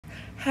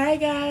Hi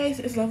guys,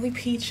 it's Lovely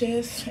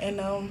Peaches,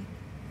 and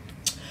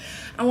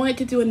I wanted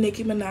to do a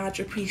Nicki Minaj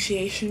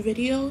appreciation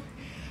video.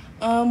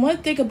 One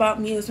thing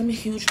about me is I'm a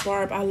huge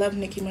Barb. I love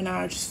Nicki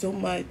Minaj so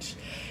much.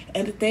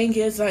 And the thing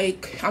is,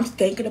 like, I'm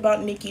thinking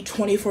about Nicki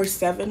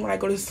 24/7. When I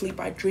go to sleep,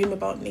 I dream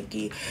about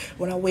Nicki.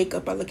 When I wake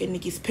up, I look at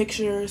Nicki's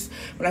pictures.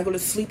 When I go to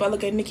sleep, I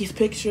look at Nicki's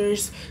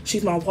pictures.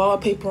 She's my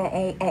wallpaper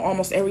on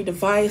almost every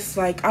device.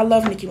 Like, I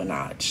love Nicki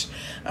Minaj.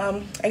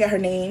 I got her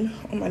name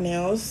on my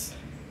nails.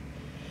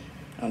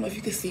 I don't know if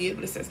you can see it,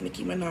 but it says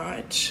Nicki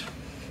Minaj.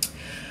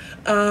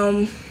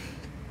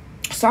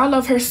 So I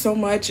love her so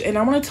much, and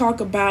I want to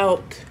talk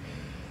about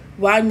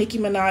why Nicki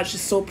Minaj is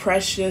so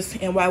precious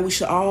and why we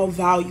should all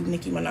value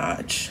Nicki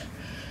Minaj.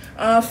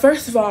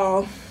 First of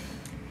all,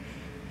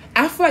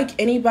 I feel like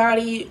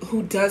anybody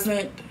who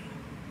doesn't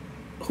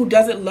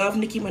love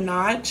Nicki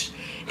Minaj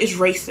is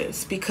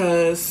racist,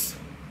 because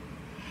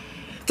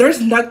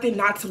there's nothing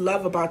not to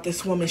love about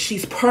this woman.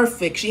 She's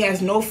perfect. She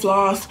has no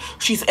flaws.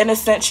 She's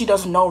innocent. She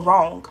does no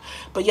wrong.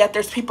 But yet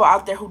there's people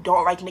out there who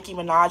don't like Nicki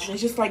Minaj, and it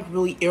just like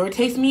really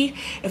irritates me.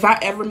 If I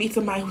ever meet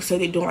somebody who say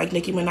they don't like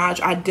Nicki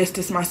Minaj, I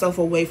distance myself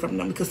away from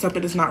them because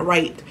something is not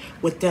right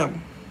with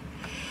them.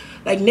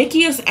 Like,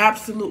 Nicki is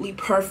absolutely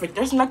perfect.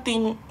 There's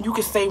nothing you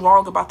can say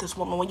wrong about this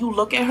woman. When you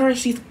look at her,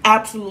 she's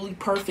absolutely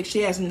perfect.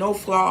 She has no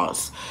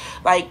flaws.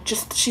 Like,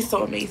 just, she's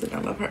so amazing. I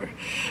love her.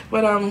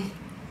 But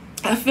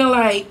I feel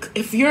like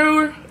if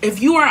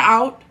you are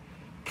out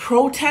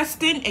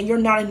protesting and you're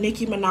not a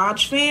Nicki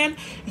Minaj fan,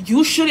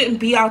 you shouldn't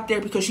be out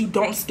there because you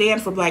don't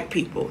stand for black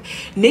people.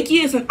 Nicki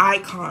is an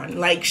icon.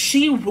 Like,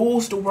 she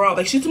rules the world.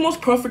 Like, she's the most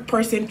perfect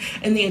person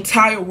in the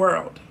entire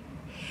world.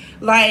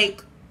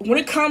 Like, when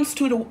it comes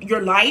to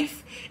your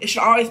life, it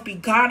should always be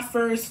God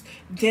first,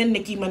 then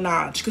Nicki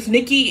Minaj. Because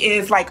Nicki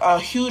is like a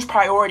huge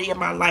priority in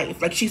my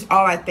life. Like, she's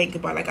all I think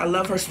about. Like, I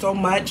love her so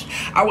much.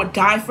 I would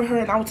die for her,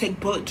 and I would take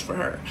bullets for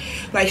her.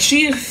 Like,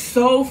 she is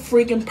so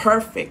freaking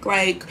perfect.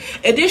 Like,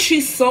 and then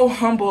she's so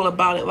humble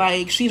about it.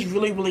 Like, she's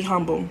really, really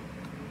humble.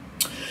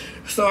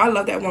 So I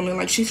love that woman.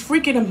 Like, she's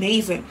freaking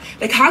amazing.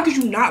 Like, how could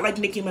you not like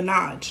Nicki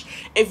Minaj?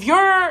 If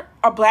you're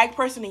a black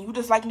person and you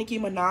just like Nicki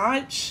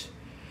Minaj,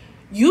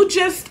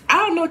 I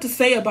don't know what to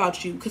say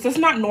about you, because that's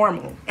not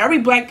normal. Every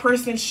black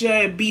person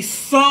should be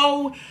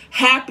so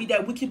happy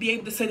that we can be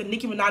able to say that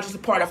Nicki Minaj is a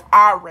part of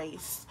our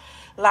race.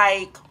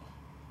 Like,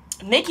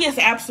 Nicki is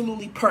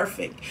absolutely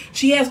perfect.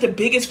 She has the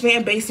biggest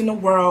fan base in the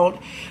world.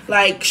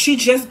 Like, she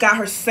just got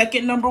her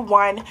second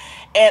 #1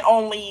 in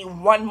only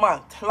 1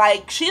 month.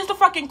 Like, she's the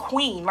fucking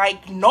queen.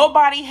 Like,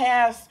 nobody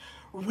has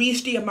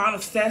reached the amount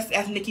of success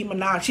as Nicki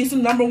Minaj. She's the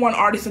 #1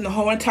 artist in the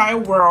whole entire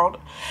world.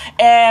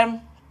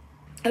 And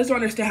I just don't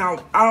understand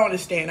how, I don't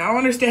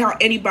understand how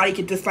anybody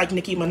could dislike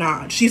Nicki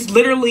Minaj. She's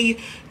literally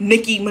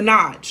Nicki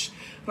Minaj.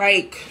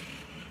 Like,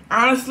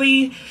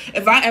 honestly,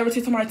 if I ever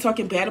see somebody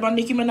talking bad about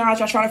Nicki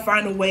Minaj, I try to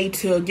find a way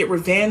to get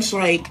revenge.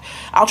 Like,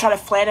 I'll try to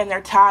flatten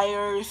their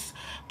tires,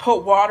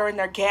 put water in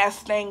their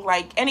gas tank,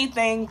 like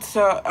anything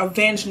to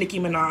avenge Nicki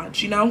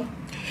Minaj, you know?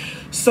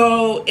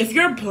 So if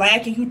you're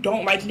black and you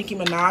don't like Nicki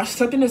Minaj,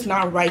 something is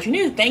not right. You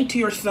need to think to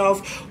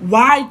yourself,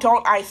 why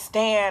don't I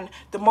stand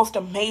the most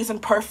amazing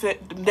person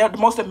in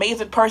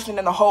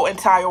the whole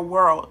entire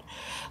world?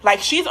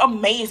 Like, she's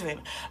amazing.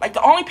 Like,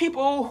 the only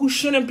people who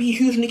shouldn't be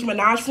huge Nicki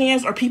Minaj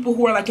fans are people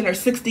who are like in their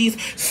 60s,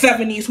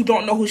 70s, who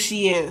don't know who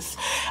she is.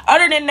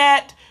 Other than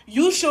that,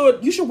 you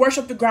should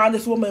worship the ground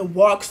this woman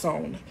walks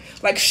on.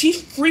 Like,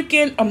 she's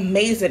freaking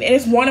amazing. And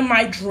it's one of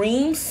my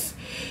dreams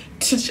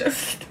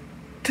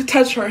to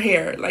touch her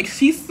hair. Like,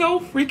 she's so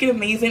freaking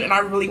amazing, and I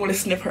really want to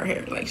sniff her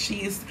hair. Like,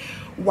 she's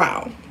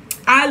wow.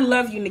 I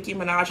love you, Nicki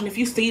Minaj, and if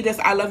you see this,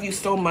 I love you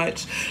so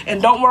much.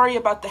 And don't worry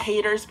about the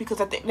haters,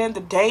 because at the end of the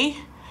day,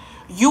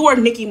 you are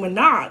Nicki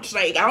Minaj.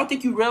 Like, I don't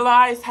think you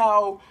realize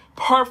how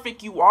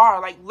perfect you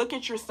are. Like, look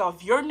at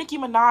yourself. You're Nicki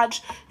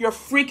Minaj. You're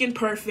freaking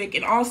perfect.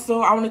 And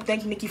also, I want to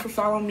thank Nicki for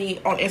following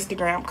me on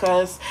Instagram,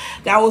 because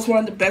that was one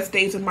of the best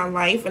days of my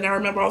life, and I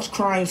remember I was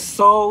crying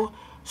so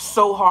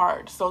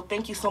hard. So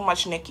thank you so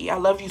much, Nicki. I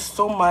love you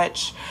so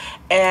much.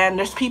 And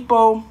there's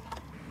people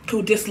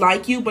who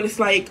dislike you, but it's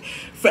like,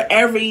 for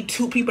every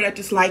 2 people that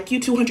dislike you,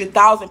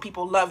 200,000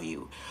 people love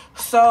you.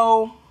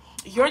 So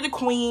you're the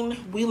queen.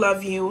 We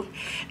love you.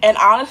 And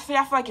honestly,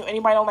 I feel like if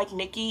anybody don't like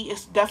Nicki,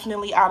 it's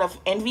definitely out of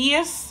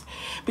envious,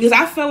 because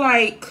I feel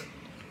like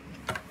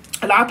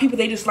a lot of people,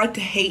 they just like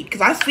to hate.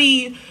 Because I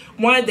see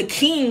one of the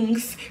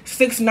kings,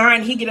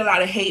 6ix9ine, he get a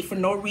lot of hate for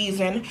no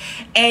reason.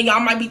 And y'all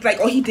might be like,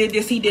 oh, he did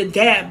this, he did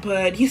that.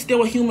 But he's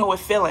still a human with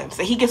feelings.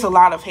 And he gets a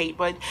lot of hate,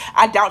 but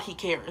I doubt he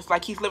cares.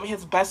 Like, he's living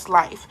his best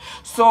life.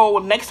 So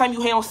next time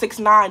you hate on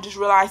 6ix9ine, just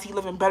realize he's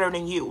living better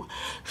than you.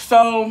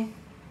 So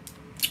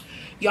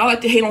y'all like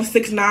to hate on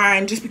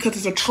 6ix9ine just because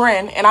it's a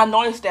trend. And I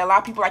noticed that a lot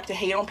of people like to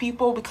hate on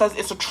people because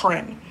it's a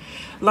trend.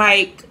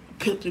 Like,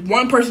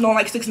 one person don't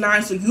like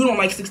 6ix9ine, so you don't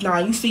like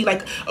 6ix9ine. You see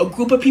like a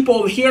group of people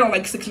over here don't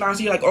like 6ix9ine,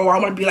 so you're like, oh, I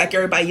want to be like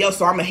everybody else,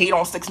 so I'm gonna hate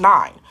on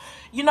 6ix9ine.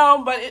 You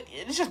know, but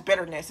it's just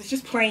bitterness. It's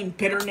just plain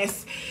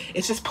bitterness.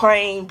 It's just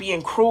plain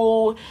being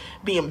cruel,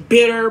 being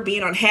bitter,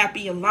 being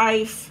unhappy in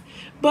life.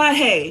 But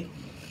hey,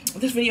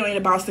 this video ain't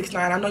about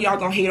 6ix9ine. I know y'all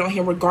gonna hate on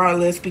him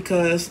regardless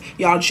because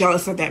y'all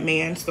jealous of that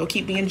man. So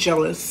keep being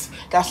jealous.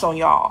 That's on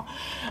y'all.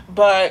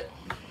 But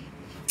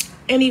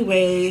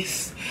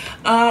anyways,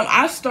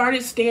 I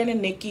started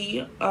standing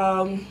Nicki.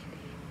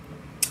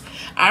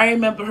 I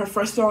remember her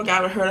first song I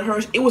ever heard of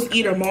hers. It was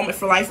either Moment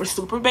for Life or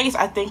Super Bass.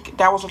 I think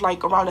that was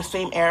like around the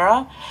same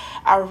era.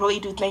 I really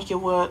do think it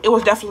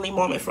was definitely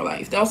Moment for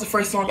Life. That was the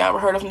first song I ever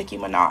heard of Nicki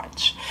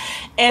Minaj.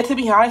 And to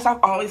be honest, I've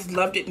always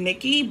loved it,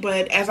 Nicki.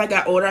 But as I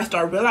got older, I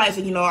started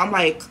realizing, you know, I'm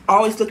like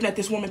always looking at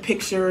this woman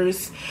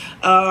pictures.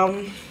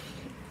 I'm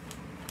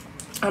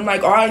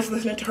like always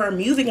listening to her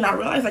music, and I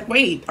realized like,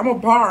 wait, I'm a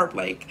barb.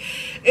 Like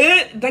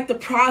the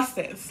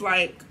process,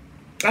 like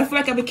I feel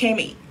like I became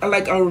a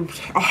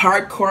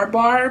hardcore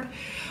barb.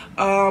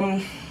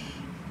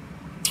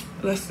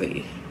 Let's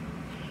see.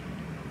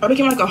 I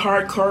became like a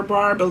hardcore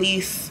barb at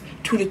least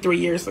 2 to 3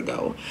 years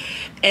ago.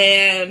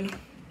 And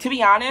to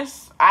be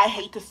honest, I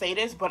hate to say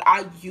this, but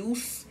I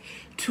used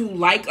to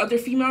like other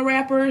female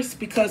rappers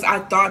because I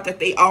thought that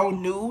they all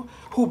knew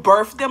who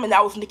birthed them, and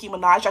that was Nicki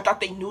Minaj. I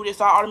thought they knew this.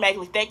 So I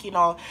automatically think, you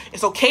know,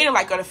 it's okay to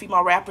like other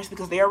female rappers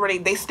because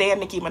they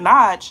stand Nicki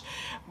Minaj.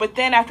 But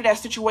then after that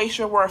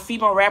situation where a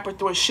female rapper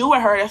threw a shoe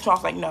at her, that's when I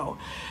was like, no,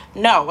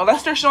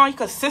 unless they're showing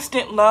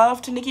consistent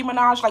love to Nicki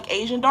Minaj, like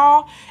Asian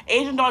Doll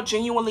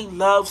genuinely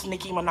loves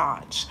Nicki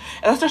Minaj.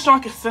 Unless they're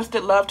showing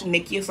consistent love to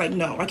Nicki, it's like,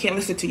 no, I can't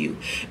listen to you.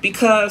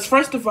 Because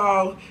first of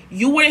all,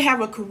 you wouldn't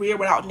have a career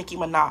without Nicki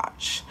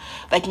Minaj.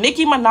 Like,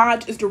 Nicki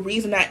Minaj is the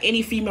reason that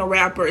any female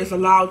rapper is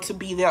allowed to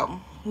be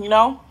them, you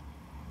know?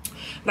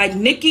 Like,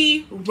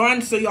 Nicki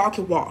runs so y'all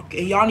can walk.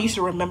 And y'all need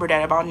to remember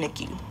that about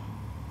Nicki.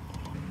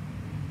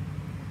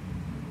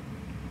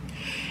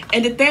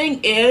 And the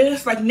thing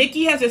is, like,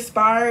 Nicki has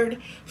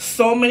inspired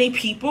so many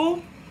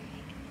people.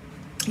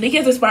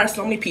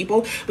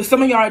 But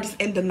some of y'all are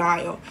just in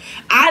denial.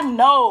 I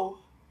know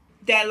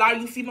that a lot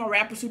of you female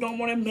rappers who don't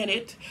want to admit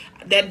it,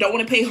 that don't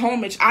want to pay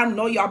homage, I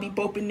know y'all be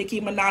bopping Nicki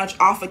Minaj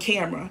off of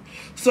camera.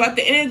 So at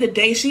the end of the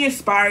day, she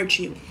inspired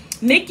you.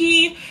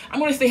 Nicki, I'm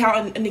going to say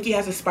how Nicki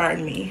has inspired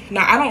me.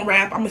 Now, I don't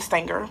rap. I'm a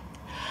singer.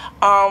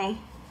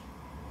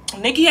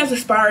 Nicki has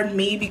inspired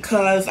me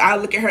because I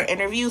look at her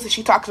interviews and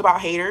she talks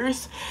about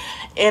haters.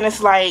 And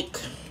it's like,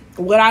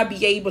 would I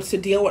be able to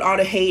deal with all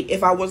the hate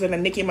if I wasn't a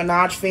Nicki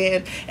Minaj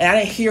fan and I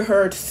didn't hear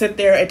her sit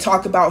there and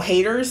talk about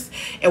haters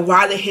and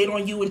why they hate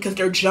on you and because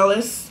they're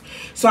jealous?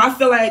 So I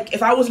feel like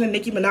if I wasn't a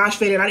Nicki Minaj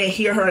fan and I didn't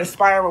hear her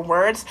inspiring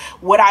words,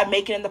 would I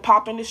make it in the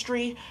pop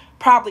industry?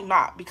 Probably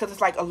not, because it's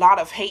like a lot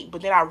of hate.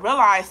 But then I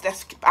realized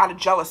that's out of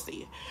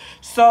jealousy.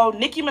 So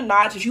Nicki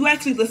Minaj, if you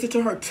actually listen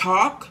to her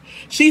talk,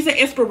 she's an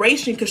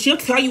inspiration because she'll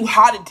tell you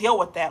how to deal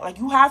with that. Like,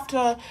 you have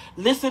to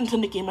listen to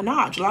Nicki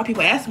Minaj. A lot of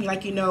people ask me,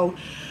 like, you know,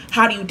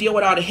 how do you deal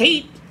with all the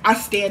hate? I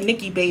stand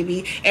Nicki,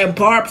 baby, and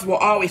barbs will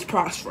always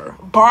prosper.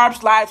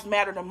 Barbs' lives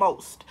matter the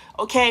most,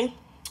 okay?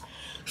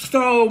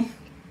 So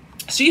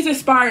she's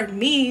inspired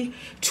me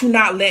to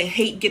not let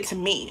hate get to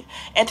me.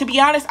 And to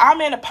be honest,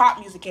 I'm in the pop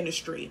music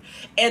industry.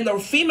 And the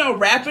female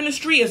rap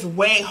industry is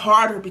way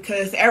harder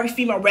because every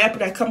female rapper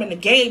that come in the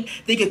game,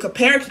 they get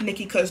compared to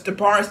Nicki because the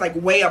bar is like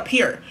way up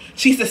here.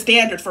 She's the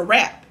standard for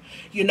rap.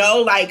 You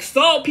know, like,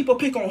 so people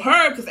pick on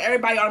her because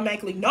everybody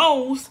automatically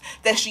knows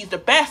that she's the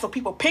best, so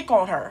people pick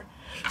on her.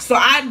 So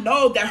I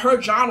know that her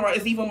genre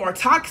is even more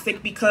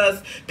toxic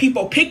because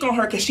people pick on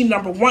her because she's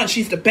number one,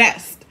 she's the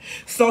best.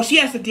 So she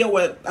has to deal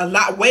with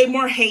way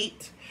more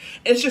hate.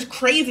 It's just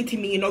crazy to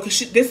me, you know,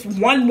 because this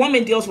one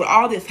woman deals with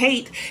all this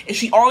hate and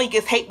she only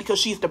gets hate because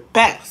she's the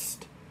best.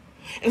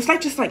 It's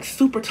like just like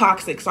super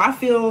toxic. So I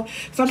feel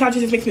sometimes it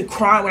just makes me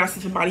cry when I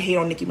see somebody hate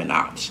on Nicki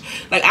Minaj.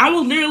 Like, I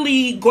will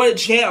literally go to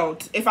jail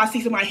if I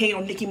see somebody hate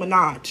on Nicki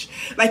Minaj.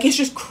 Like, it's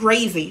just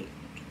crazy.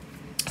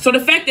 So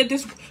the fact that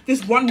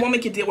this one woman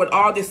can deal with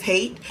all this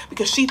hate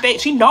because she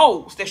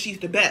knows that she's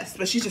the best,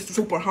 but she's just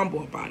super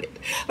humble about it.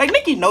 Like,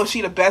 Nicki knows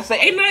she's the best.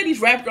 Like, ain't none of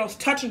these rap girls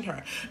touching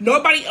her.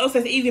 Nobody else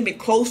has even been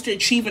close to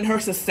achieving her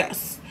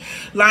success.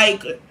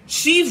 Like,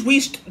 she's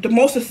reached the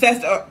most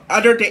success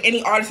other than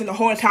any artist in the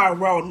whole entire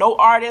world. No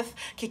artist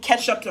can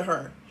catch up to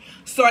her.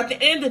 So at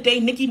the end of the day,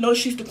 Nicki knows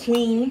she's the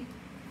queen.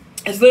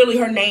 It's literally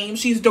her name.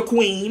 She's the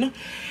queen.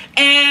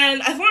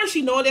 And as long as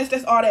she knows this,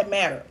 that's all that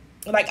matters.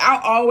 Like, I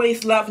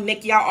always love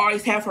Nicki. I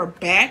always have her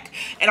back.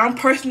 And I'm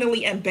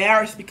personally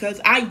embarrassed because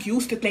I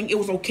used to think it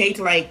was okay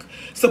to, like,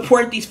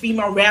 support these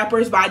female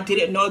rappers, but I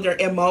didn't know their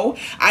MO.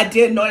 I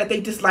didn't know that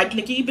they disliked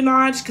Nicki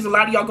Minaj because a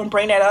lot of y'all gonna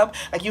bring that up.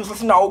 Like, you was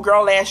listening to Old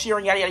Girl last year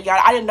and yada, yada,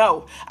 yada. I didn't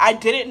know. I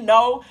didn't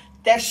know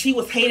that she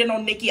was hating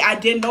on Nicki. I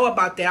didn't know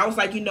about that. I was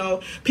like, you know,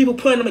 people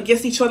putting them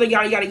against each other,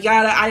 yada, yada,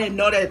 yada. I didn't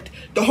know that,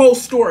 the whole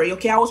story,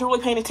 okay? I wasn't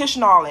really paying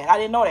attention to all that. I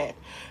didn't know that.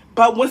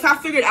 But once I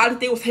figured out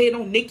that they was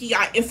hating on Nicki,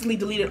 I instantly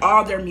deleted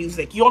all their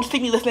music. You don't see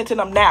me listening to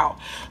them now.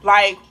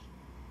 Like,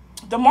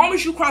 the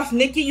moment you cross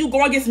Nicki, you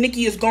go against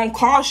Nicki is going to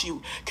cost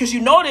you. Because you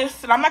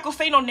notice, and I'm not going to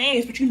say no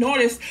names, but you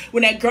notice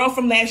when that girl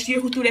from last year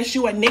who threw that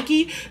shoe at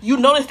Nicki, you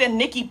notice that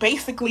Nicki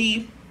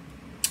basically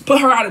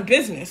put her out of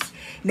business.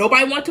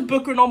 Nobody wants to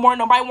book her no more.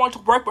 Nobody wants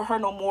to work with her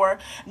no more.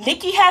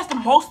 Nicki is the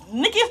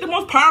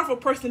most powerful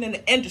person in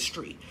the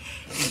industry.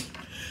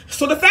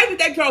 So the fact that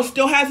that girl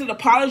still hasn't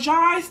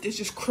apologized is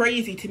just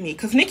crazy to me.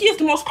 Because Nicki is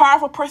the most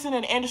powerful person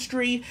in the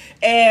industry.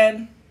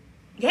 And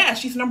yeah,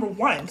 she's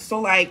 #1. So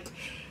like,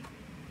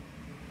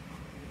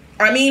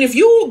 I mean, if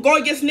you go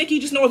against Nicki,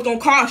 just know it's going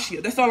to cost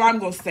you. That's all I'm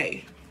going to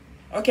say.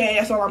 Okay,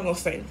 that's all I'm going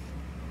to say.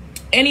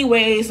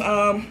 Anyways,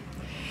 honestly,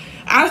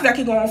 I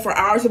could go on for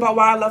hours about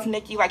why I love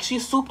Nicki. Like,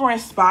 she's super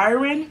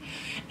inspiring.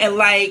 And,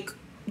 like,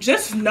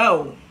 just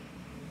know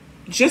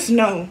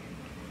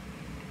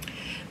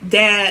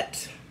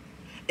that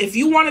if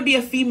you want to be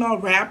a female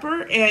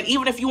rapper, and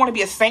even if you want to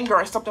be a singer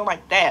or something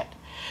like that,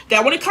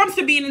 that when it comes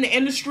to being in the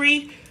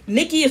industry,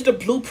 Nicki is the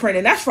blueprint,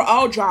 and that's for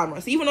all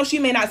genres. Even though she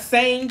may not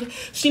sing,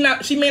 she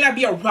may not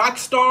be a rock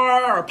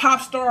star or a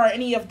pop star or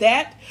any of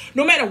that.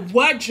 No matter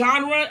what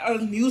genre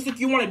of music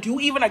you want to do,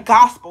 even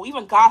gospel,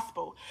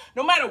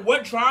 no matter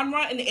what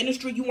genre in the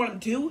industry you want to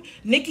do,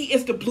 Nicki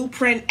is the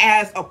blueprint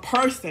as a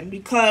person.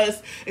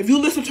 Because if you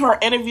listen to her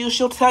interviews,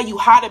 she'll tell you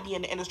how to be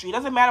in the industry. It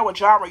doesn't matter what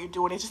genre you're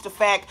doing. It's just the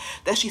fact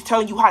that she's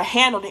telling you how to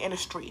handle the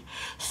industry.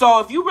 So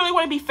if you really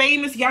want to be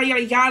famous, yada,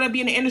 yada, yada,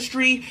 be in the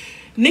industry,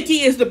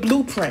 Nicki is the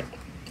blueprint.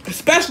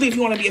 Especially if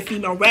you want to be a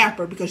female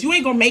rapper, because you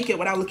ain't gonna make it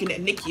without looking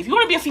at Nicki. If you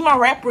want to be a female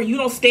rapper and you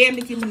don't stand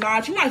Nicki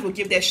Minaj, you might as well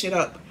give that shit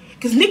up.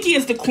 Because Nicki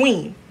is the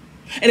queen.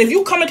 And if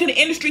you come into the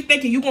industry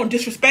thinking you're gonna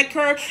disrespect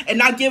her and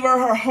not give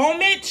her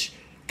homage,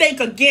 think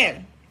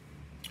again.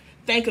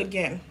 Think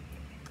again.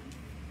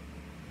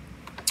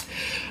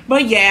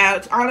 But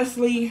yeah,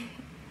 honestly,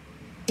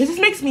 it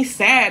just makes me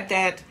sad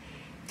that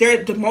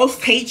the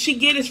most hate she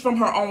gets is from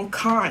her own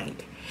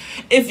kind.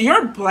 If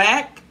you're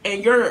black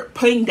and you're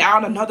putting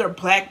down another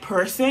black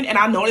person, and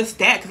I noticed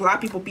that because a lot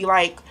of people be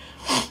like,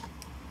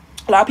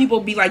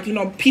 you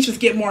know, Peaches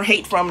get more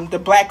hate from the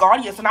black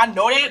audience, and I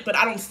know that, but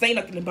I don't say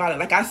nothing about it.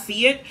 Like, I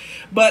see it,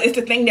 but it's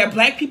the thing that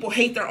black people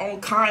hate their own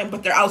kind,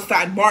 but they're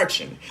outside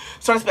marching.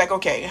 So it's like,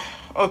 okay,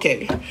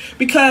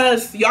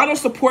 because y'all don't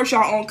support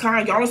y'all own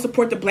kind, y'all don't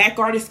support the black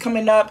artists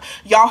coming up,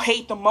 y'all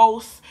hate the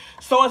most.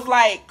 So it's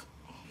like,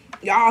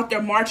 y'all out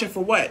there marching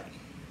for what?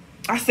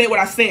 I said what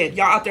I said.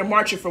 Y'all out there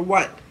marching for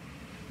what?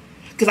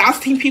 Because I've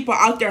seen people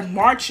out there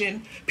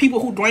marching,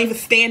 people who don't even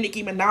stand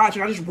Nicki Minaj,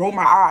 and I just roll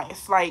my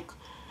eyes. Like,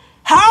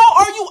 how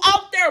are you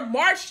out there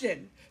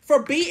marching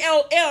for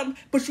BLM,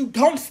 but you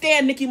don't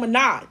stand Nicki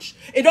Minaj?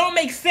 It don't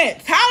make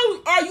sense.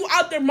 How are you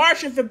out there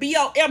marching for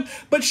BLM,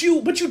 but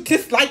you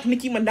dislike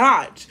Nicki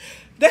Minaj?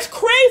 That's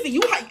crazy.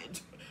 You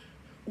like,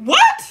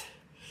 what?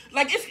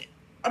 Like,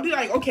 I'll be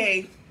like,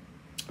 okay,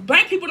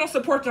 black people don't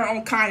support their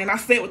own kind, and I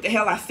said what the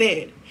hell I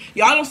said.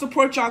 Y'all don't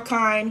support y'all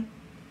kind.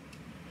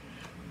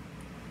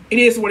 It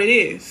is what it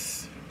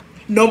is.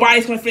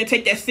 Nobody's going to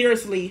take that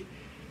seriously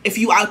if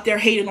you out there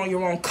hating on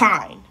your own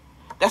kind.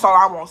 That's all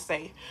I want to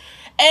say.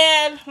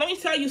 And let me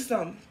tell you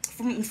something.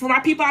 For my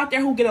people out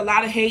there who get a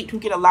lot of hate, who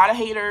get a lot of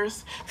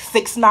haters,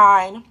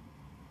 6ix9ine.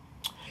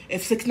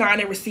 If 6ix9ine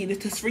ever see this,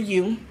 this is for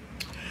you.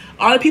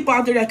 All the people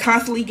out there that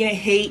constantly getting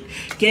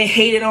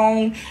hated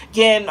on,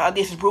 getting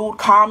these rude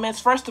comments.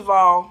 First of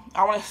all,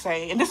 I want to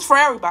say, and this is for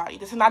everybody.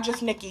 This is not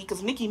just Nicki,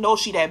 because Nicki knows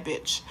she that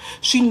bitch.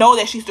 She know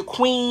that she's the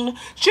queen.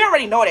 She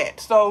already know that.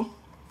 So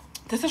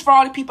this is for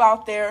all the people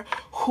out there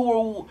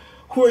who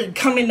are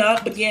coming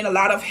up but getting a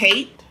lot of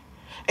hate,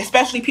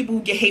 especially people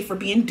who get hate for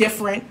being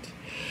different.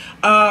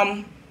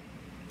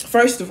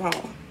 First of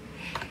all,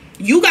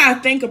 you gotta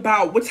think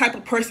about what type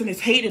of person is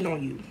hating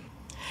on you.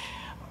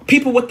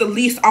 People with the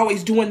least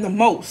always doing the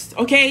most,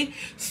 okay?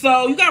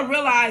 So you gotta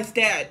realize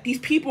that these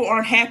people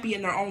aren't happy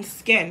in their own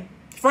skin.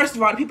 First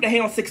of all, the people that hate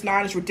on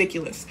 6ix9ine is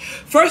ridiculous.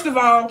 First of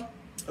all,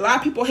 a lot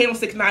of people hate on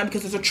 6ix9ine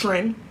because it's a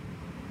trend.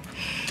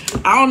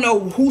 I don't know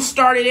who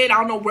started it. I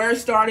don't know where it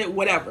started,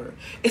 whatever.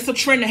 It's a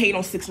trend to hate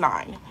on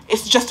 6ix9ine.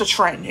 It's just a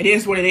trend. It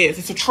is what it is.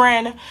 It's a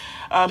trend.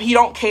 He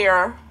don't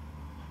care.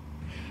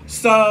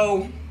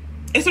 So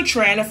it's a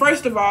trend. And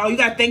first of all, you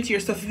got to think to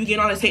yourself, if you get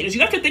on his haters, you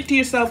have to think to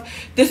yourself,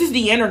 this is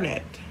the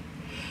internet.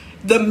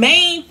 The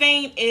main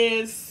thing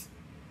is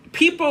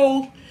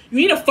people, you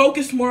need to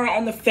focus more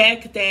on the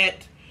fact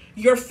that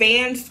your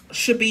fans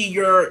should be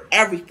your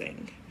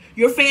everything.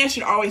 Your fans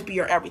should always be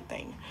your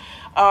everything.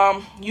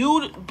 A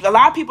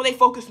lot of people, they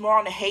focus more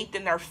on the hate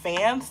than their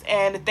fans.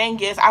 And the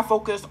thing is, I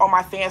focus on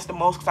my fans the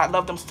most because I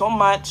love them so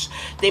much.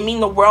 They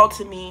mean the world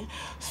to me.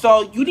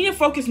 So you need to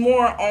focus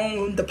more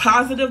on the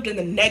positive than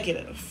the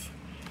negative.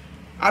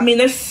 I mean,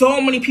 there's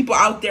so many people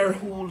out there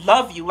who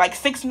love you. Like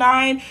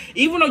 6ix9ine,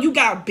 even though you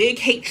got a big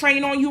hate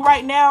train on you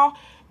right now,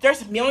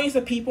 there's millions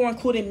of people,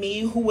 including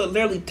me, who would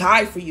literally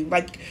die for you.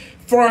 Like,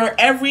 for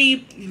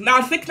every...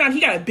 Now, 6ix9ine,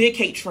 he got a big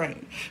hate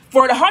train.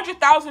 For the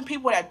 100,000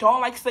 people that don't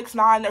like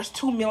 6ix9ine, there's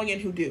 2 million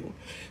who do.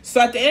 So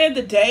at the end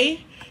of the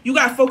day, you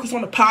got to focus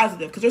on the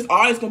positive. Because there's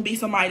always going to be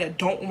somebody that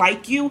don't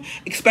like you.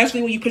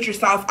 Especially when you put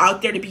yourself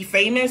out there to be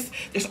famous.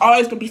 There's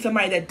always going to be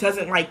somebody that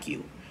doesn't like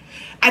you.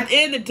 At the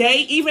end of the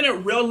day, even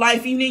in real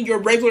life, even in your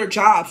regular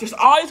jobs, there's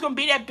always going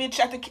to be that bitch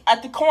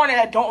at the corner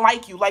that don't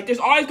like you. Like, there's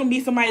always going to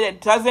be somebody that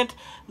doesn't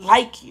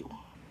like you.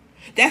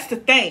 That's the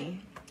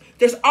thing.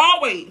 There's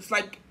always,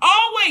 like,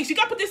 always. You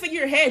got to put this in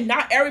your head.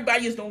 Not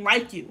everybody is going to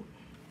like you.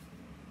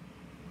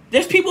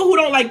 There's people who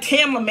don't like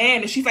Tam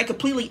LaMan, and she's, like,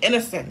 completely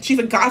innocent. She's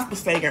a gospel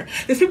singer.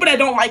 There's people that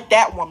don't like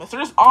that woman. So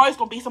there's always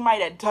going to be somebody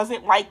that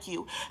doesn't like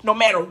you, no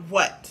matter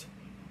what.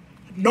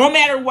 No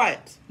matter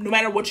what. No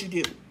matter what you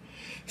do.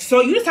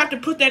 So you just have to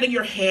put that in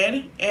your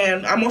head,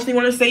 and I mostly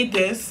want to say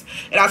this,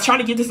 and I'll try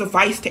to give this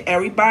advice to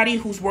everybody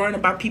who's worrying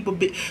about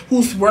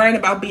who's worrying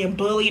about being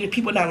bullied and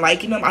people not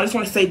liking them. I just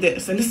want to say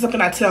this, and this is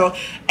something I tell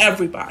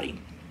everybody.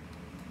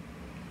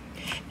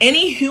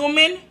 Any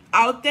human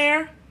out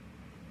there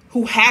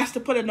who has to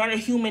put another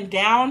human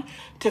down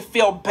to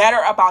feel better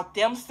about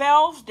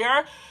themselves,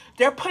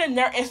 they're putting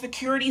their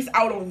insecurities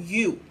out on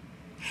you.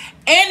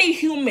 Any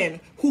human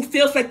who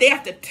feels like they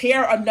have to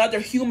tear another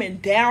human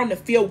down to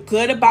feel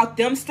good about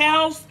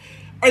themselves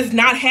is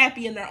not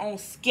happy in their own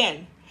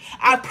skin.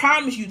 I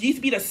promise you, these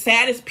be the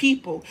saddest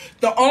people.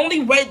 The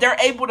only way they're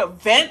able to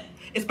vent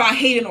is by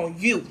hating on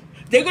you.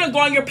 They're going to go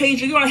on your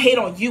page and they're going to hate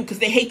on you because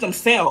they hate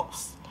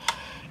themselves.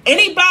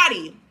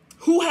 Anybody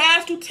who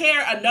has to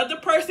tear another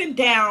person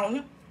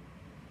down,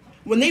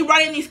 when they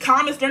write in these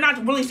comments, they're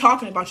not really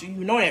talking about you.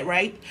 You know that,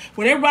 right?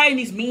 When they're writing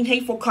these mean,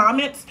 hateful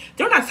comments,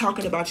 they're not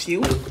talking about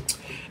you.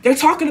 They're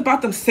talking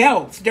about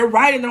themselves. They're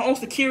writing their own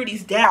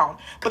securities down,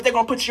 but they're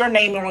going to put your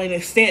name on it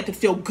instead to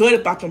feel good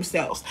about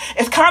themselves.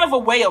 It's kind of a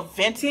way of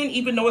venting,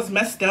 even though it's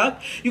messed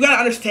up. You got to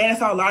understand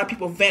that's how a lot of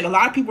people vent. A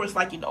lot of people is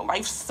like,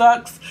 life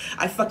sucks.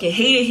 I fucking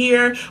hate it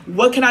here.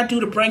 What can I do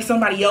to bring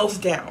somebody else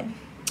down?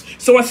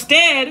 So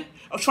instead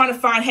of trying to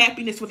find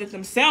happiness within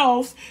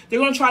themselves, they're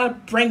going to try to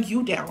bring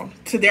you down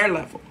to their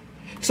level.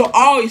 So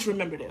always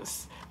remember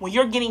this. When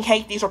you're getting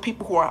hate, these are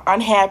people who are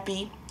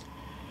unhappy.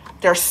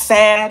 They're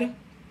sad.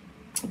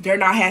 They're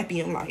not happy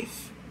in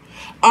life.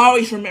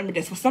 Always remember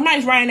this. When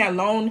somebody's writing that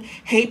lone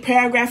hate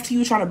paragraph to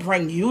you, trying to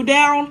bring you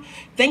down,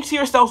 think to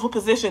yourselves what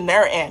position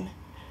they're in.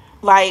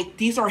 Like,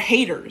 these are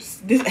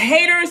haters.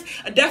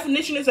 A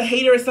definition is a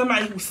hater is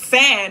somebody who's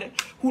sad,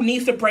 who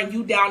needs to bring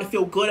you down and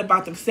feel good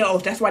about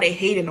themselves. That's why they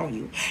hating on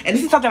you. And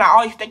this is something I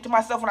always think to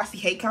myself when I see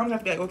hate comments.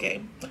 I feel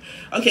like,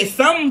 okay,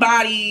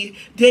 somebody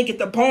didn't get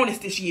the bonus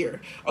this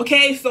year.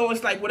 Okay, so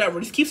it's like, whatever.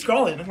 Just keep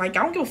scrolling. Like,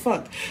 I don't give a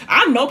fuck.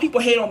 I know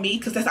people hate on me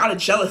because that's out of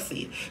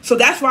jealousy. So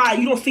that's why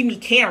you don't see me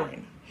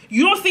caring.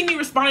 You don't see me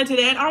responding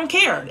to that. I don't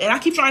care. And I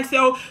keep trying to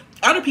tell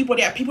other people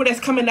that's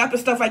coming up and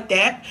stuff like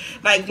that.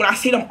 Like, when I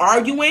see them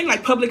arguing,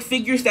 like public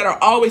figures that are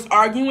always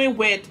arguing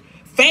with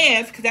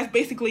fans, because that's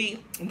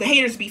basically, the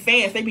haters be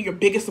fans. They be your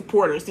biggest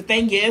supporters. The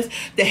thing is,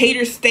 the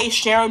haters stay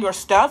sharing your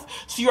stuff,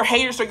 so your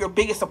haters are your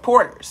biggest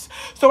supporters.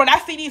 So when I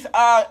see these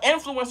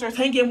influencers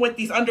hanging with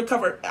these when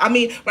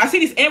I see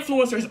these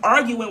influencers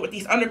arguing with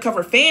these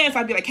undercover fans,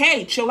 I'd be like,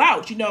 hey, chill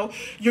out.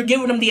 You're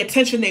giving them the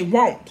attention they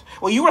want.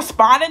 When you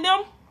respond to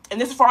them, and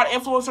this is for all the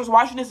influencers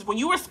watching this, when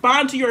you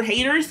respond to your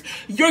haters,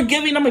 you're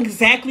giving them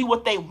exactly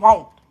what they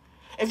want.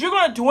 If you're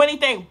going to do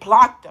anything,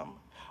 block them.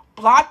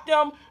 Block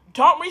them.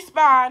 Don't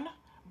respond.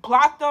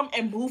 Block them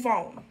and move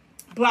on.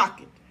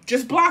 Block it.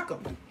 Just block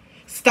them.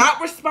 Stop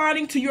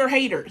responding to your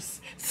haters.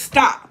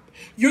 Stop.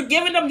 You're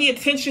giving them the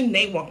attention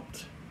they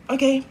want.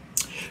 Okay?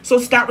 So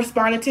stop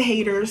responding to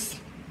haters.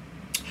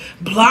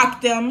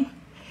 Block them.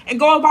 And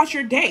go about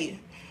your day.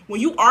 When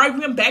you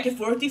arguing back and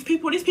forth with these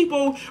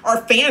people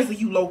are fans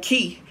of you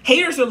low-key.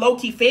 Haters are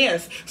low-key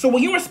fans. So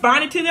when you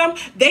responding to them,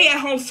 they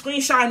at home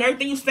screenshotting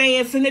everything you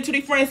saying, sending it to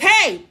their friends.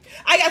 Hey,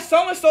 I got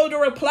so-and-so to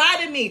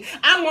reply to me.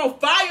 I'm on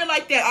fire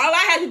like that. All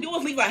I had to do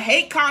was leave a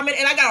hate comment,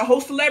 and I got a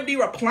whole celebrity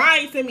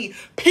replying to me.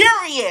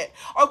 Period.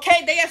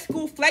 Okay? They at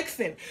school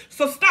flexing.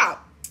 So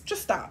stop.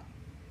 Just stop.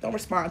 Don't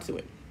respond to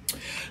it.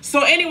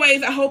 So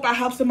anyways, I hope I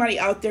help somebody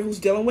out there who's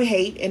dealing with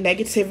hate and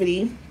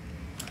negativity.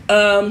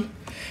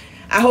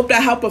 I hope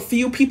that help a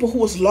few people who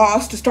was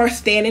lost to start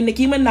standing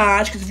Nicki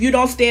Minaj. Because if you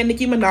don't stand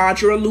Nicki Minaj,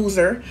 you're a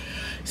loser.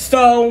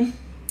 So,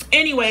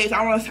 anyways,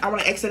 I want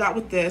to exit out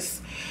with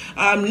this.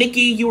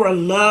 Nicki, you are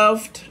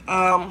loved.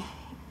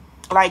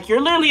 Like,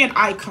 you're literally an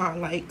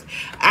icon. Like,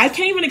 I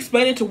can't even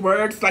explain it to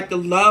words. Like, the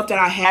love that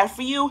I have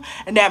for you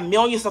and that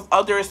millions of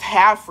others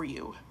have for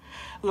you.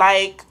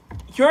 Like,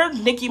 you're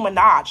Nicki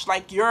Minaj.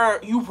 Like,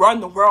 you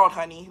run the world,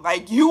 honey.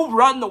 Like, you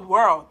run the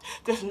world.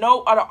 There's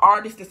no other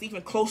artist that's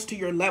even close to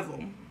your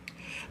level.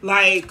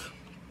 Like,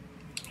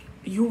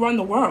 you run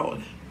the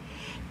world.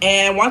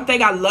 And one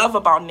thing I love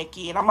about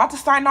Nicki, and I'm about to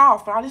sign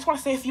off, but I just want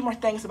to say a few more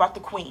things about the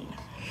queen.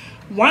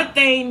 One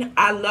thing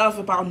I love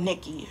about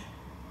Nicki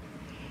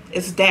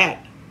is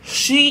that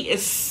she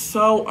is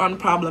so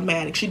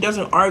unproblematic. She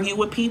doesn't argue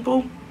with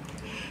people.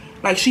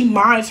 Like, she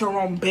minds her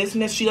own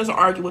business. She doesn't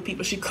argue with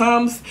people. She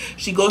comes,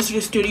 she goes to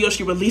the studio,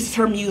 she releases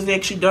her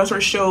music, she does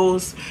her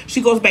shows,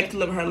 she goes back to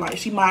living her life.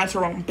 She minds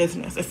her own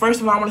business. And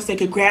first of all, I want to say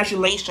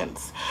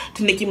congratulations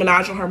to Nicki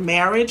Minaj on her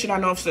marriage. And I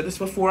know I've said this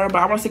before, but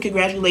I want to say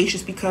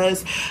congratulations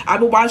because I've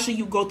been watching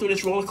you go through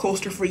this roller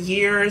coaster for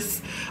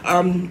years.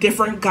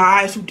 Different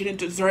guys who didn't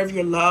deserve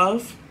your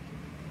love.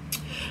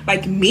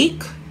 Like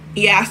Meek,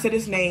 yeah, I said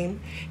his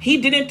name. He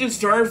didn't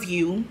deserve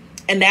you.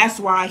 And that's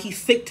why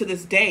he's sick to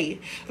this day.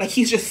 Like,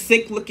 he's just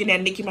sick looking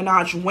at Nicki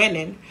Minaj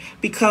winning.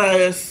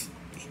 Because,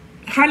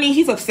 honey,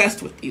 he's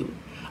obsessed with you.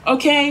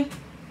 Okay?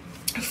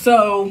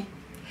 So,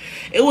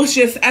 it was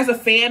just, as a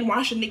fan,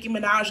 watching Nicki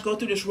Minaj go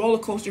through this roller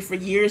coaster for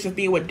years of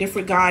being with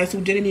different guys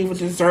who didn't even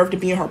deserve to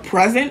be in her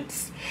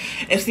presence.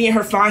 And seeing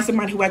her find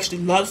somebody who actually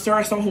loves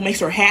her, someone who makes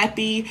her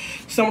happy,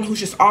 someone who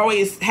just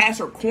always has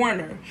her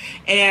corner.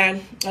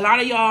 And a lot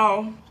of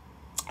y'all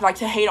like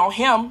to hate on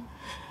him.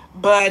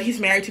 But he's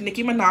married to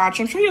Nicki Minaj.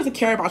 I'm sure he doesn't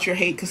care about your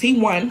hate because he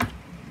won.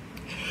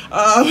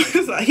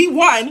 So he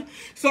won.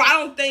 So I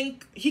don't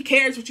think he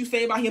cares what you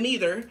say about him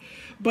either.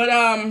 But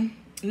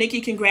Nicki,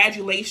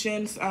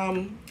 congratulations.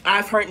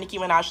 I've heard Nicki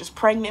Minaj is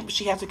pregnant, but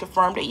she hasn't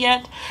confirmed it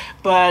yet.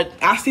 But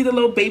I see the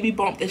little baby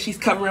bump that she's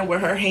covering with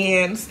her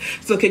hands.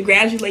 So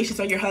congratulations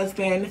on your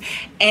husband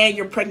and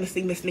your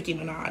pregnancy, Miss Nicki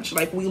Minaj.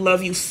 Like, we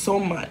love you so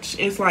much.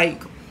 It's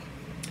like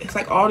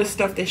all this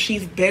stuff that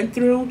she's been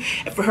through,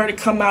 and for her to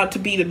come out to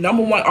be the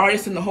 #1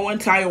 artist in the whole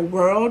entire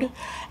world,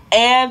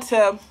 and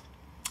to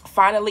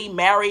finally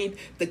marry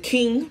the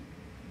king,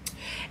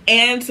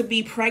 and to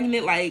be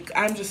pregnant, like,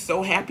 I'm just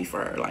so happy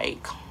for her,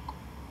 like,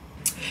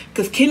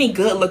 because Kenny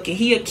good looking,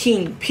 he a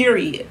king,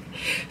 period.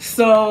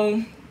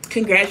 So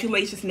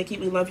congratulations, Nicki,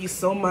 we love you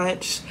so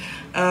much.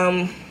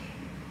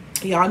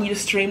 Y'all need to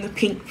stream the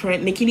Pink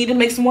Print. Nicki need to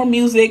make some more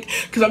music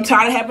because I'm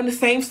tired of having the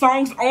same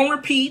songs on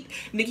repeat.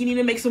 Nicki need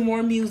to make some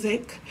more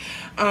music.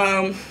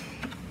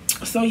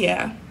 So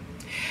yeah.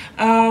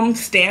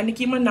 Stan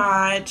Nicki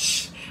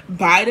Minaj.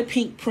 Buy the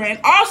Pink Print.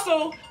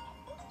 Also,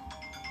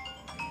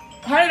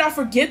 how did I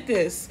forget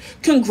this?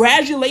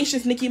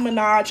 Congratulations, Nicki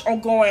Minaj,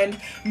 on going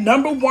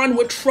 #1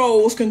 with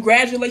trolls.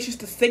 Congratulations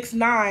to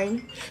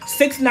 6ix9ine.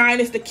 6ix9ine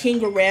is the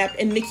king of rap,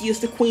 and Nicki is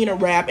the queen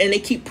of rap, and they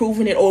keep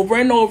proving it over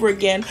and over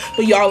again,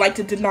 but y'all like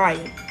to deny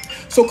it.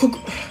 So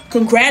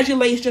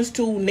congratulations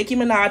to Nicki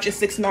Minaj and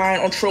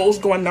 6ix9ine on trolls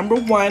going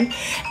 #1.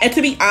 And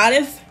to be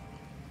honest,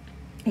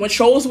 when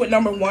trolls went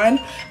 #1,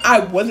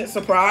 I wasn't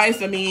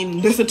surprised. I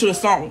mean, listen to the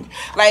song.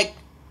 Like,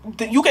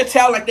 you can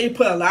tell, like, they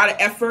put a lot of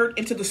effort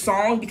into the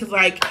song because,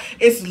 like,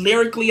 it's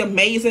lyrically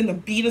amazing, the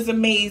beat is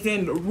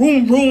amazing, the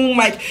room,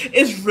 like,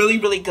 it's really,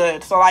 really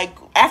good. So, like,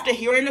 after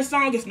hearing the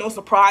song, it's no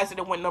surprise that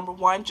it went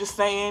 #1, just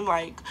saying,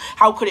 like,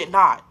 how could it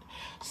not?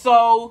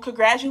 So,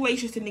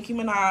 congratulations to Nicki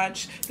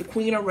Minaj, the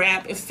queen of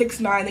rap, and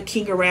 6ix9ine, the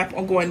king of rap,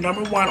 on going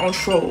 #1 on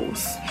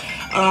trolls.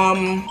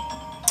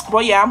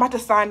 Well, yeah, I'm about to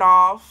sign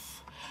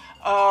off.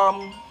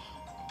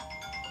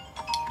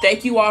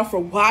 Thank you all for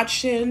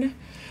watching.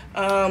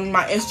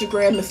 My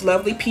Instagram is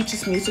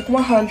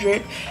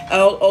LovelyPeachesMusic100,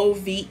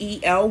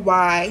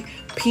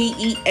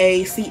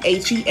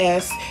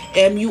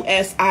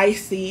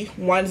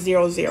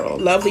 LovelyPeachesMusic100.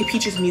 Lovely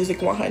Peaches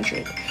Music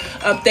 100.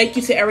 Thank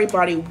you to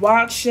everybody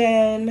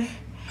watching.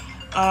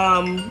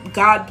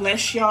 God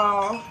bless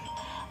y'all.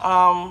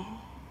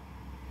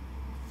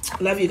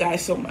 Love you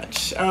guys so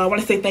much. I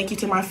want to say thank you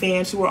to my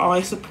fans who are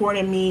always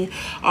supporting me,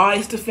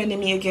 always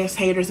defending me against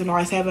haters, and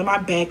always having my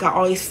back. I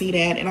always see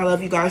that, and I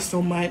love you guys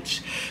so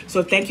much.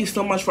 So thank you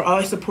so much for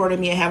always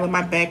supporting me and having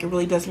my back. It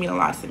really does mean a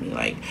lot to me.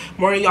 Like,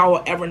 more than y'all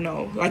will ever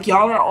know. Like,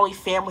 y'all are the only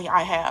family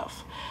I have.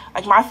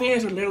 Like, my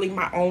fans are literally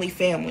my only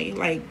family.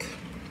 Like,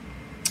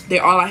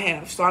 they're all I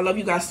have. So I love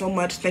you guys so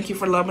much. Thank you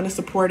for loving and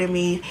supporting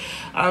me.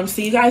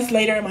 See you guys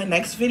later in my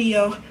next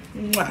video.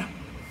 Mwah.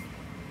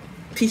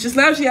 Peaches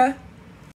loves ya.